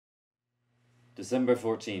December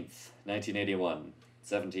 14th, 1981,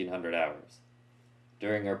 1700 hours.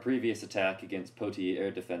 During our previous attack against Poti air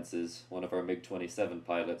defenses, one of our MiG-27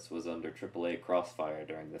 pilots was under AAA crossfire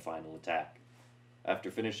during the final attack. After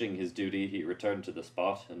finishing his duty, he returned to the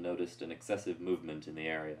spot and noticed an excessive movement in the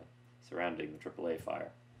area surrounding the AAA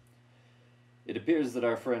fire. It appears that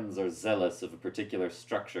our friends are zealous of a particular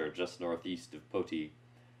structure just northeast of Poti.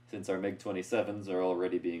 Since our MiG-27s are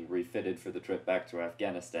already being refitted for the trip back to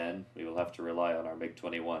Afghanistan, we will have to rely on our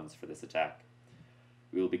MiG-21s for this attack.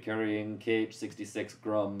 We will be carrying Kh-66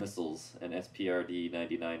 Grom missiles and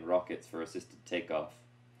SPRD-99 rockets for assisted takeoff.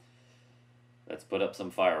 Let's put up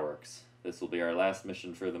some fireworks. This will be our last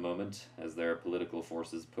mission for the moment, as there are political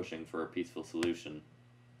forces pushing for a peaceful solution.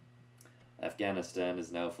 Afghanistan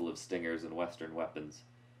is now full of stingers and Western weapons.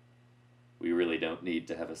 We really don't need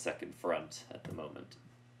to have a second front at the moment.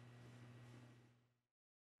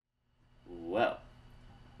 Well,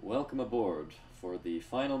 welcome aboard for the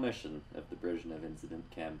final mission of the Brezhnev incident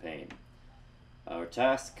campaign. Our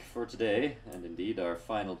task for today, and indeed our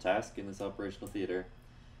final task in this operational theater,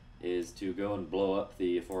 is to go and blow up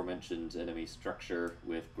the aforementioned enemy structure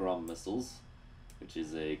with Grom missiles, which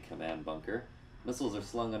is a command bunker. Missiles are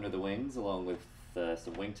slung under the wings along with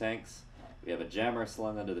some wing tanks. We have a jammer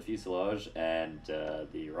slung under the fuselage and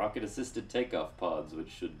the rocket-assisted takeoff pods, which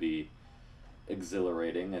should be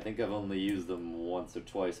exhilarating. I think I've only used them once or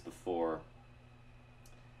twice before.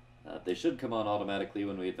 They should come on automatically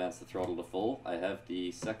when we advance the throttle to full. I have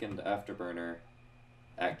the second afterburner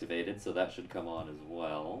activated, so that should come on as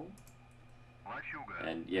well.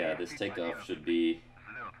 And yeah, this takeoff should be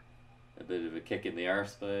a bit of a kick in the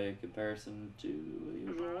arse by comparison to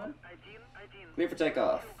the usual one. Clear for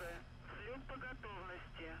takeoff.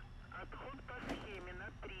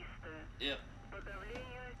 Yep.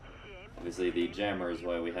 Obviously the jammer is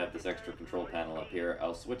why we have this extra control panel up here.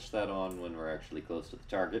 I'll switch that on when we're actually close to the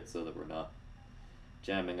target so that we're not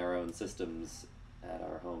jamming our own systems at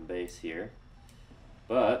our home base here.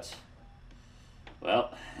 But,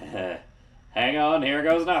 well, hang on, here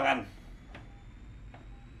goes nothing.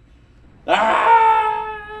 Ah!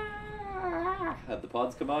 Have the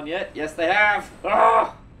pods come on yet? Yes, they have.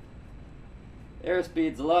 Ah!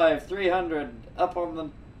 Airspeed's alive, 300, up on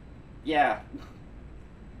the... yeah.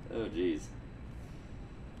 Oh, jeez.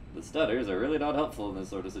 The stutters are really not helpful in this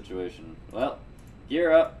sort of situation. Well,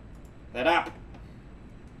 gear up, then up,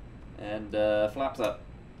 and flaps up.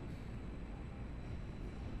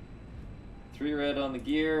 3 red on the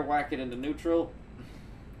gear, whack it into neutral.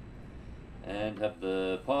 And have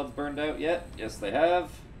the pods burned out yet? Yes, they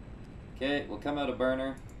have. Okay, we'll come out of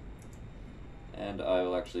burner, and I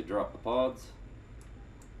will actually drop the pods.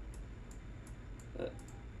 That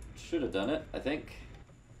should have done it, I think.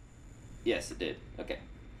 Yes, it did. Okay.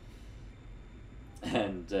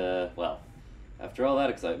 And, well, after all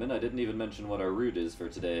that excitement, I didn't even mention what our route is for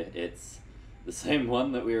today. It's the same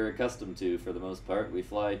one that we are accustomed to for the most part. We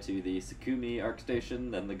fly to the Sukhumi Arc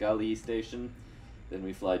Station, then the Gali Station, then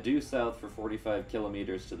we fly due south for 45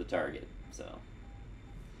 kilometers to the target. So,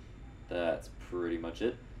 that's pretty much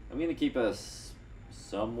it. I'm going to keep us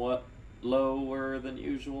somewhat lower than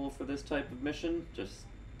usual for this type of mission. Just,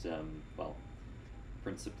 well,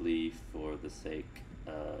 principally for the sake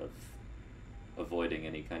of avoiding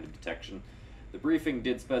any kind of detection. The briefing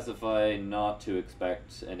did specify not to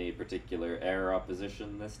expect any particular air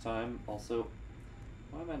opposition this time. Also,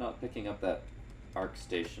 why am I not picking up that arc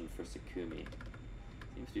station for Sukhumi?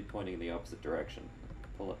 Seems to be pointing in the opposite direction.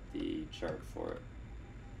 Pull up the chart for it.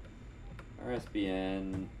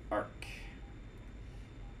 RSBN arc.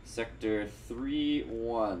 Sector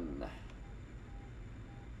 3-1.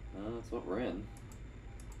 That's what we're in.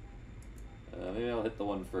 Maybe I'll hit the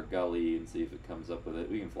one for Gali and see if it comes up with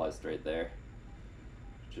it. We can fly straight there.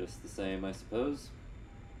 Just the same, I suppose.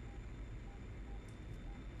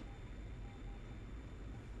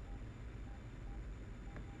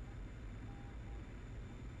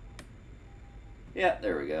 Yeah,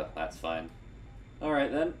 there we go. That's fine.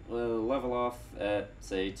 Alright then, we'll level off at,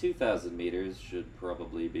 say, 2,000 meters should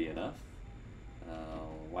probably be enough.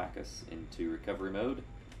 I'll whack us into recovery mode,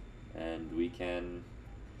 and we can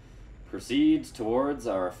proceed towards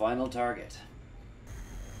our final target.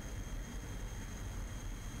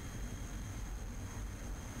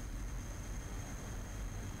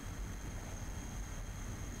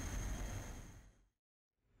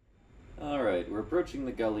 Alright, we're approaching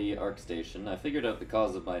the Gali Arc Station. I figured out the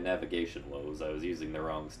cause of my navigation woes. I was using the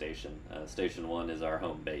wrong station. Station 1 is our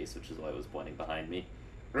home base, which is why it was pointing behind me.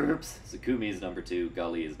 Oops! Sukhumi is number 2,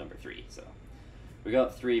 Gali is number 3, so... We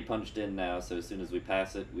got 3 punched in now, so as soon as we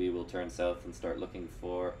pass it, we will turn south and start looking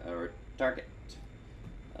for our target.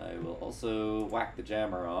 I will also whack the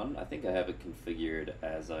jammer on. I think I have it configured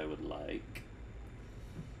as I would like.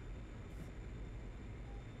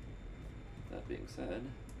 That being said,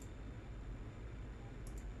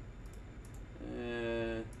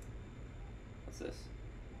 what's this?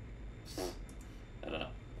 I don't know.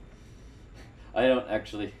 I don't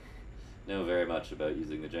actually know very much about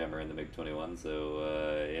using the jammer in the MiG-21,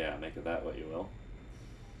 so yeah, make of that what you will.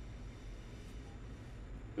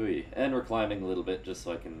 Ooh, and we're climbing a little bit just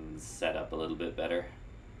so I can set up a little bit better.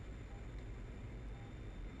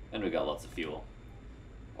 And we got lots of fuel.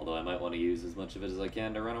 Although I might want to use as much of it as I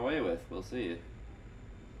can to run away with. We'll see.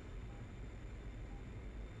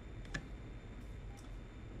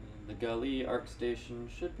 And the Gali Arc Station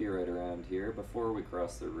should be right around here before we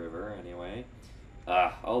cross the river anyway.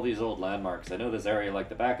 Ah, all these old landmarks. I know this area like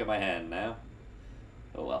the back of my hand now.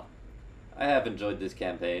 Oh well. I have enjoyed this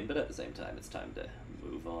campaign, but at the same time it's time to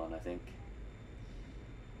move on, I think.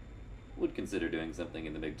 Would consider doing something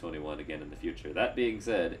in the MiG-21 again in the future. That being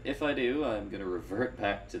said, if I do, I'm going to revert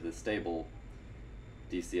back to the stable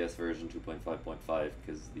DCS version 2.5.5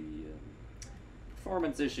 because the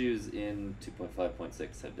performance issues in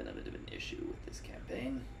 2.5.6 have been a bit of an issue with this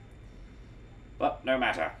campaign. But no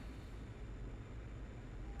matter.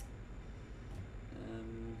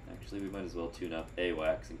 Actually, we might as well tune up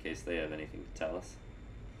AWACS in case they have anything to tell us.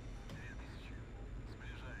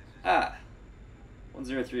 Ah!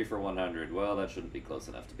 103 for 100. Well, that shouldn't be close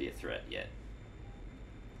enough to be a threat yet.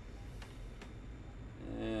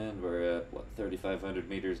 And we're at, what, 3,500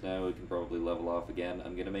 meters now. We can probably level off again.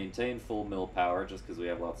 I'm going to maintain full mill power just because we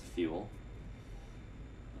have lots of fuel.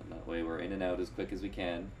 And that way we're in and out as quick as we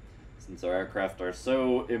can. Since our aircraft are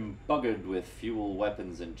so embuggered with fuel,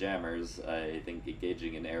 weapons, and jammers, I think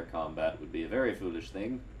engaging in air combat would be a very foolish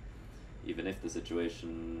thing, even if the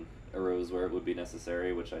situation arose where it would be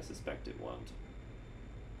necessary, which I suspect it won't.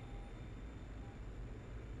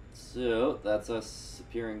 So, that's us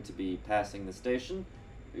appearing to be passing the station.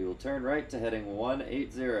 We will turn right to heading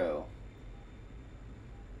 180.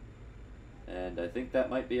 And I think that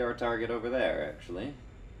might be our target over there, actually.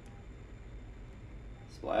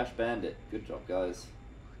 Splash Bandit. Good job, guys.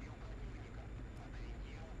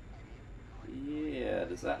 Yeah,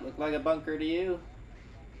 does that look like a bunker to you?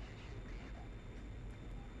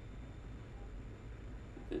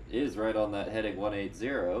 If it is right on that heading 180,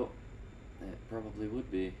 it probably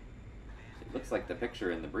would be. It looks like the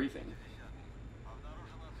picture in the briefing.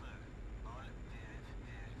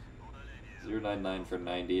 099 for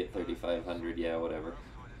 90 at 3,500, yeah, whatever.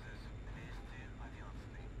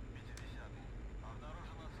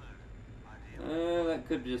 That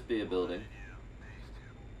could just be a building.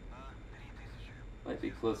 Might be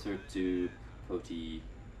closer to Poti.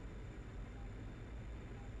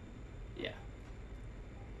 Yeah.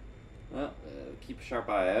 Well, keep a sharp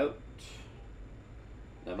eye out.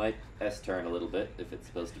 I might S-turn a little bit if it's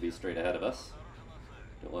supposed to be straight ahead of us.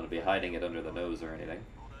 Don't want to be hiding it under the nose or anything.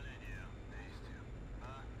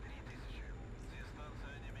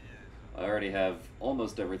 I already have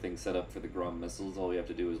almost everything set up for the Grom missiles. All we have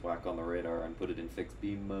to do is whack on the radar and put it in fixed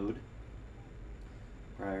beam mode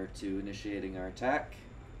prior to initiating our attack.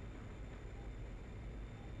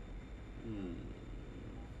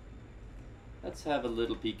 Let's have a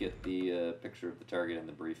little peek at the picture of the target in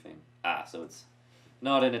the briefing. Ah, so it's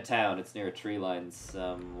not in a town, it's near a tree line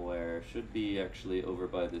somewhere. Should be actually over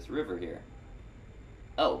by this river here.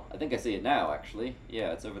 Oh, I think I see it now, actually.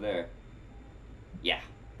 Yeah, it's over there. Yeah,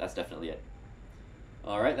 that's definitely it.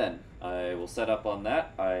 Alright then, I will set up on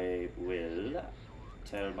that. I will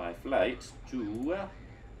tell my flight to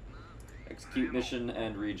execute mission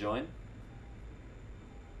and rejoin.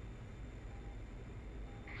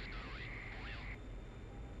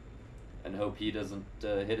 And hope he doesn't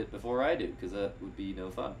hit it before I do, because that would be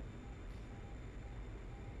no fun.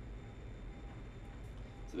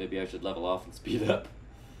 So maybe I should level off and speed up.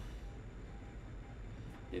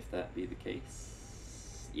 If that be the case.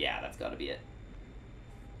 Yeah, that's gotta be it.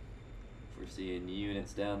 If we're seeing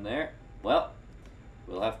units down there, well,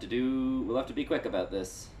 we'll have to be quick about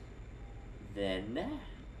this. Then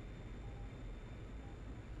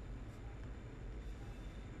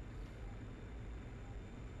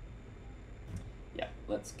yeah,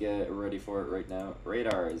 let's get ready for it right now.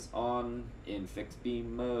 Radar is on in fixed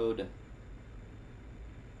beam mode.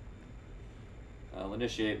 I'll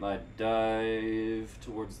initiate my dive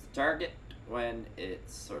towards the target when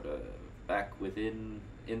it's sort of back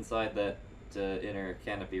inside that inner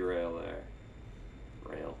canopy rail there.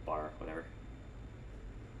 Rail, bar, whatever.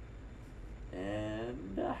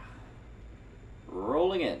 And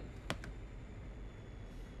rolling in.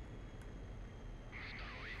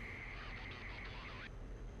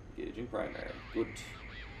 Good. Engaging primary. Good.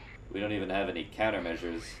 We don't even have any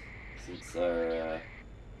countermeasures since our,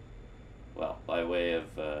 well, by way of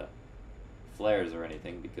flares or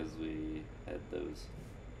anything, because we had those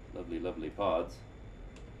lovely, lovely pods.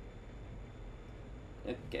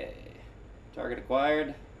 Okay. Target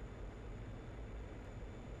acquired.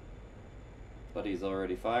 Buddy's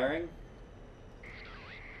already firing.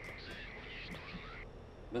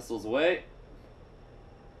 Missiles away.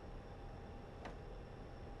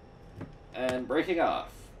 And breaking off.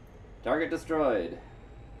 Target destroyed.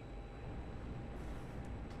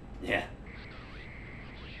 Yeah.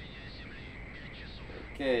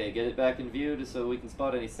 Okay, get it back in view just so we can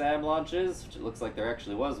spot any SAM launches, which it looks like there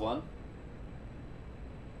actually was one.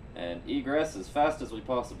 And egress as fast as we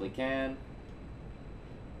possibly can.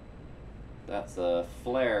 That's a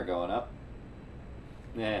flare going up.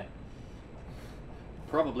 Yeah.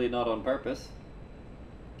 Probably not on purpose.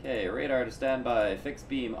 Okay, radar to standby. Fixed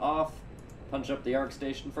beam off. Punch up the arc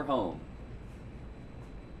station for home.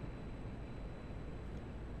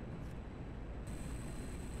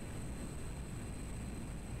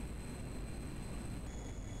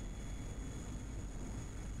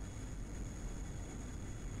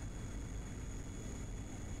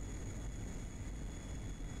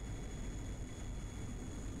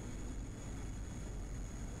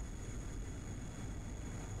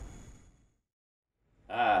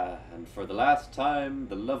 And for the last time,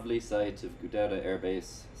 the lovely site of Gudera Air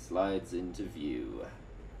Base slides into view.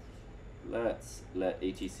 Let's let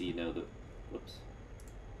ATC know that... Whoops.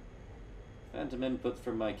 Phantom input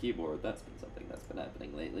from my keyboard. That's been something that's been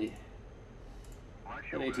happening lately.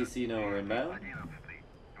 Let ATC know we're inbound.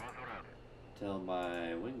 Tell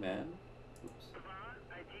my wingman... Whoops.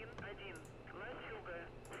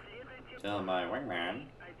 Tell my wingman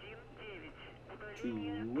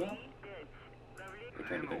to...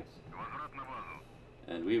 return to base.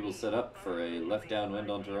 And we will set up for a left downwind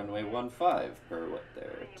onto runway 15 per what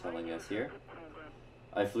they're telling us here.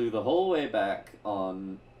 I flew the whole way back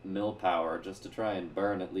on mill power just to try and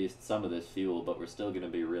burn at least some of this fuel, but we're still going to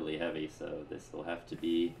be really heavy, so this will have to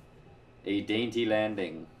be a dainty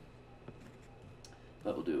landing.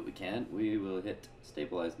 But we'll do what we can. We will hit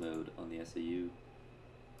stabilize mode on the SAU.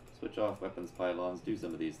 Switch off weapons pylons, do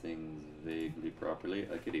some of these things vaguely properly.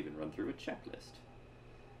 I could even run through a checklist.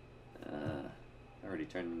 Already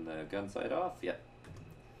turned the gun sight off? Yep.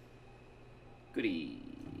 Goody.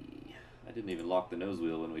 I didn't even lock the nose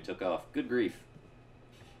wheel when we took off. Good grief.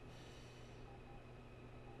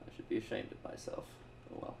 I should be ashamed of myself.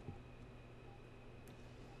 Oh well.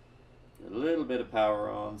 A little bit of power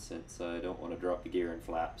on since I don't want to drop the gear and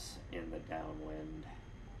flaps in the downwind.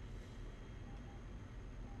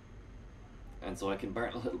 And so I can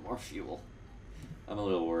burn a little more fuel. I'm a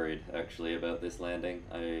little worried, actually, about this landing.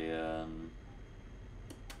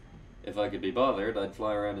 If I could be bothered, I'd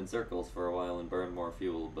fly around in circles for a while and burn more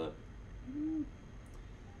fuel, but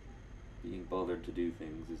being bothered to do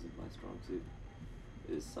things isn't my strong suit.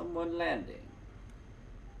 Is someone landing?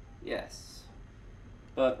 Yes.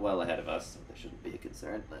 But well ahead of us, so there shouldn't be a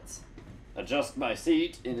concern. Let's adjust my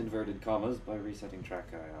seat, in inverted commas, by resetting track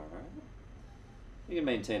IR. We can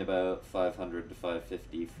maintain about 500 to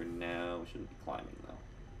 550 for now. We shouldn't be climbing, though.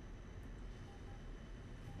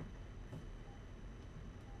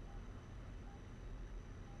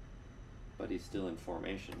 But he's still in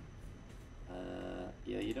formation.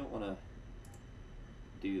 Yeah, you don't want to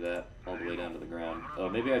do that all the way down to the ground. Oh,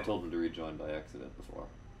 maybe I told him to rejoin by accident before.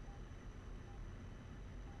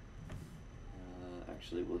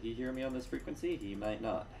 Actually, will he hear me on this frequency? He might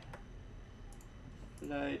not.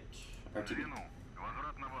 Flight RTB.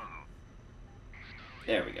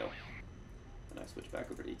 There we go. And I switch back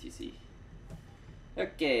over to ETC.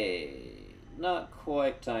 Okay, not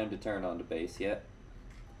quite time to turn on to base yet.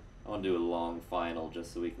 I want to do a long final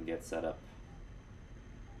just so we can get set up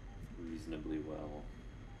reasonably well.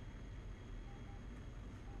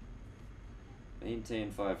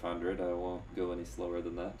 Maintain 500. I won't go any slower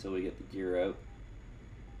than that until we get the gear out.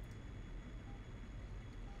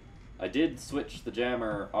 I did switch the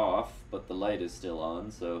jammer off, but the light is still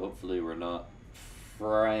on, so hopefully we're not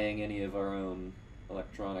frying any of our own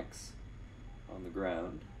electronics on the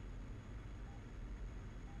ground.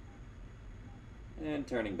 And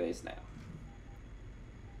turning base now.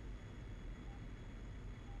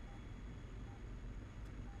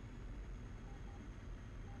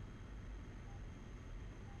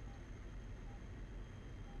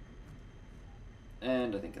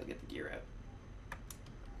 And I think I'll get the gear out.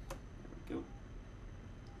 There we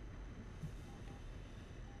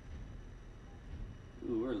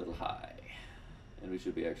go. Ooh, we're a little high. And we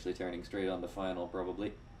should be actually turning straight on the final,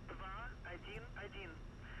 probably.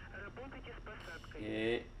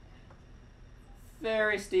 Okay.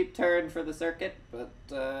 Very steep turn for the circuit, but,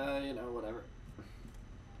 you know, whatever.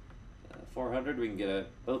 400, we can get out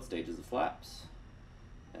both stages of flaps.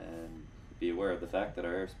 And be aware of the fact that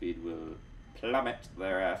our airspeed will plummet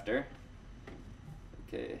thereafter.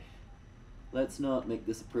 Okay. Let's not make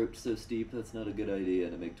this approach so steep. That's not a good idea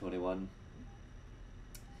in a MiG-21.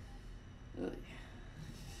 Which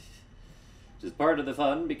is part of the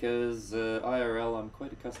fun, because IRL, I'm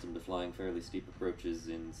quite accustomed to flying fairly steep approaches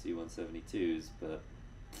in C-172s, but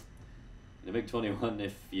in a MiG-21,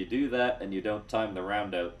 if you do that and you don't time the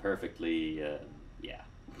round out perfectly, yeah,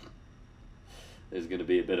 there's going to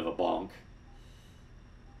be a bit of a bonk.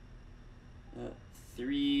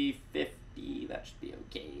 350, that should be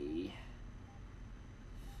okay.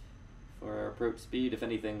 For our approach speed, if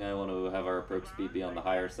anything, I want to have our approach speed be on the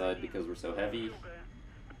higher side because we're so heavy.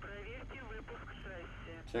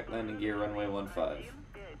 Check landing gear, runway 15.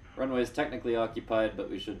 Runway is technically occupied, but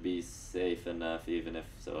we should be safe enough, even if,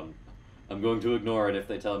 so I'm going to ignore it if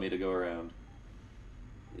they tell me to go around,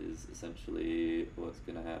 is essentially what's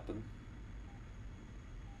going to happen.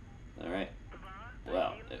 Alright.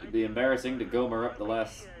 Well, it would be embarrassing to Gomer up the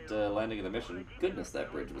last landing of the mission. Goodness,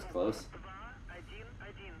 that bridge was close.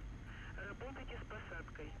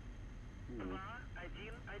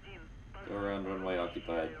 Go around runway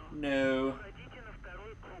occupied. No.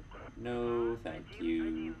 No, thank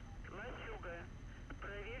you.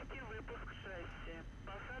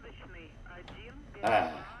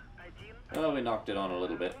 Ah. Well, we knocked it on a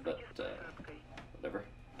little bit, but whatever.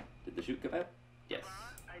 Did the chute come out? Yes.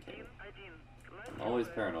 Okay. I'm always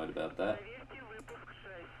paranoid about that.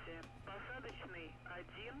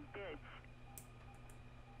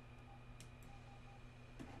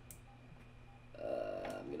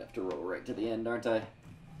 I'm gonna have to roll right to the end, aren't I?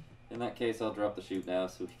 In that case, I'll drop the chute now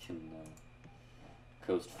so we can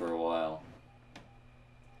coast for a while.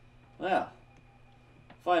 Well,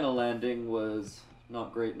 final landing was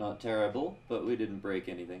not great, not terrible, but we didn't break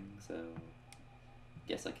anything, so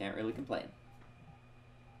guess I can't really complain.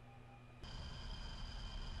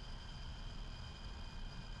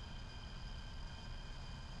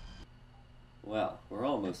 Well, we're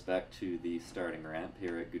almost back to the starting ramp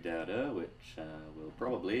here at Gudauda, which will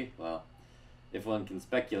probably, well, if one can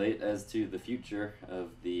speculate as to the future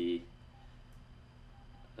of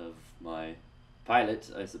my pilot,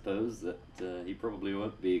 I suppose, that he probably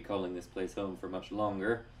won't be calling this place home for much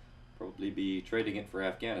longer. Probably be trading it for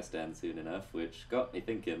Afghanistan soon enough, which got me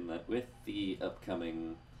thinking that with the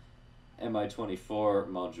upcoming Mi-24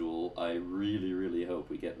 module, I really, really hope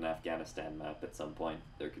we get an Afghanistan map at some point.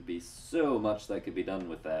 There could be so much that could be done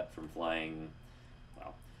with that, from flying,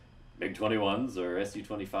 well, MiG-21s or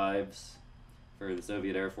Su-25s for the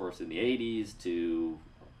Soviet Air Force in the 80s to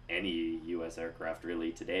any US aircraft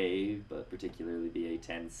really today, but particularly the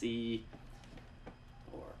A-10C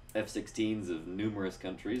or F-16s of numerous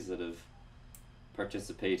countries that have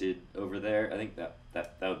participated over there. I think that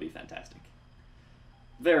would be fantastic.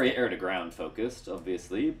 Very air-to-ground focused,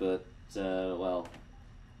 obviously, but, well,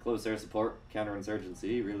 close air support,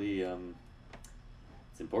 counterinsurgency, really,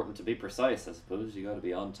 it's important to be precise, I suppose. You gotta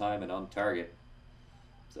be on time and on target.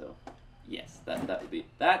 So, yes, that would be,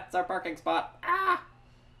 that's our parking spot! Ah!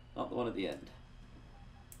 Not the one at the end.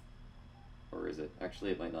 Or is it?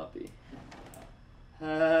 Actually, it might not be.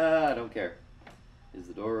 I don't care. Is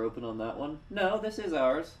the door open on that one? No, this is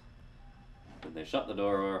ours. And they shut the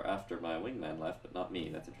door after my wingman left, but not me.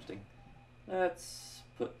 That's interesting. Let's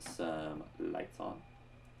put some lights on.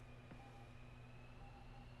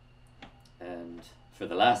 And for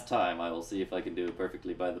the last time, I will see if I can do a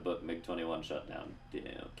perfectly by-the-book MiG-21 shutdown.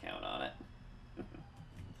 Don't count on it.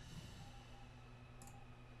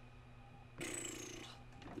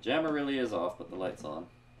 The jammer really is off, but the light's on.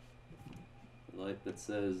 The light that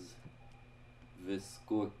says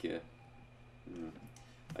Viskorke.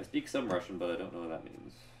 I speak some Russian, but I don't know what that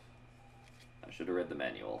means. I should have read the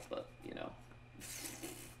manual, but, you know.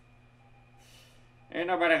 Ain't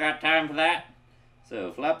nobody got time for that.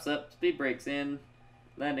 So, flaps up, speed brakes in,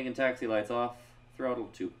 landing and taxi lights off, throttle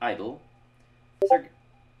to idle. Circuit.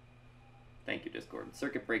 Thank you, Discord.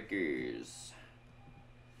 Circuit breakers.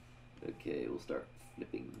 Okay, we'll start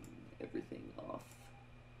flipping everything off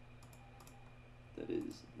that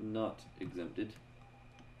is not exempted.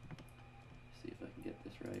 See if I can get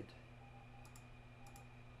this right.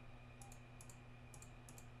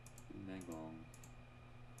 Bang bong.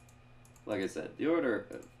 Like I said, the order,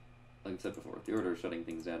 like I said before, the order of shutting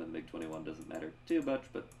things down in the MiG-21 doesn't matter too much,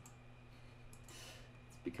 but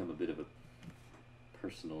it's become a bit of a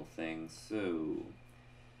personal thing. So,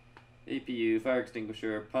 APU, fire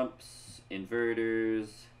extinguisher, pumps, inverters,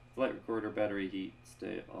 flight recorder battery heat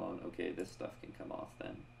stay on. Okay, this stuff can come off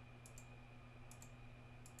then.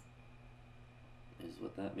 Is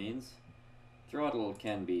what that means. Throttle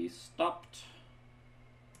can be stopped.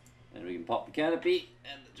 And we can pop the canopy,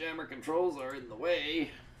 and the jammer controls are in the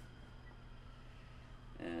way.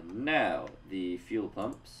 And now the fuel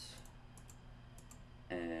pumps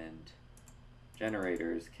and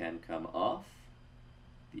generators can come off.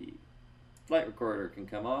 The flight recorder can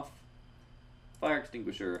come off. Fire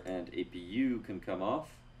extinguisher and APU can come off.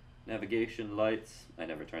 Navigation lights, I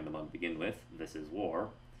never turned them on to begin with, this is war,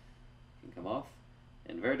 can come off.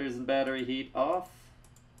 Inverters and battery heat off.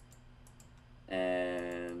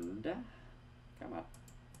 And come on.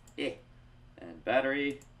 And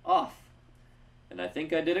battery off. And I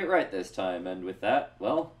think I did it right this time, and with that,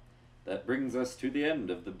 well, that brings us to the end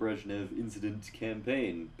of the Brezhnev incident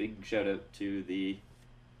campaign. Big shout out to the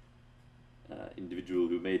individual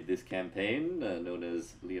who made this campaign, known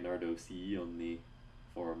as Leonardo C on the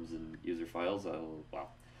forums and user files.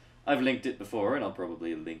 I've linked it before, and I'll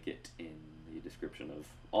probably link it in the description of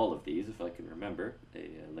all of these if I can remember a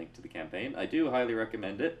link to the campaign. I do highly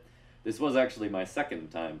recommend it. This was actually my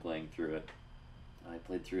second time playing through it. I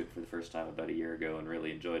played through it for the first time about a year ago and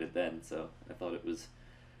really enjoyed it then, so I thought it was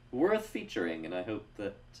worth featuring, and I hope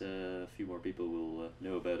that a few more people will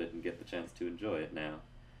know about it and get the chance to enjoy it now.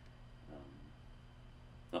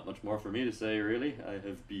 Not much more for me to say, really. I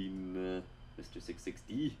have been Mr.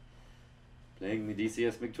 66D, playing the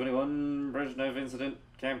DCS MiG-21 Brezhnev incident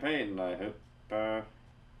campaign. I hope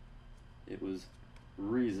it was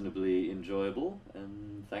reasonably enjoyable,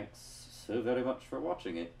 and thanks so very much for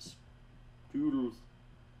watching it. Toodles.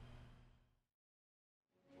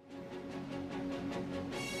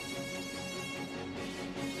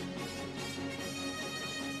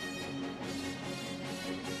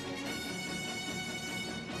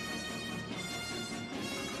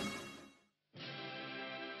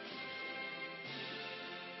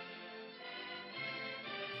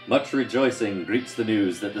 Much rejoicing greets the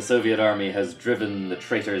news that the Soviet army has driven the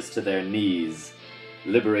traitors to their knees,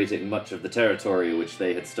 liberating much of the territory which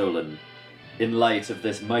they had stolen. In light of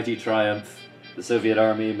this mighty triumph, the Soviet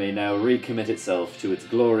army may now recommit itself to its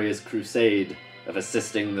glorious crusade of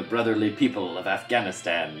assisting the brotherly people of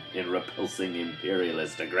Afghanistan in repulsing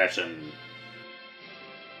imperialist aggression.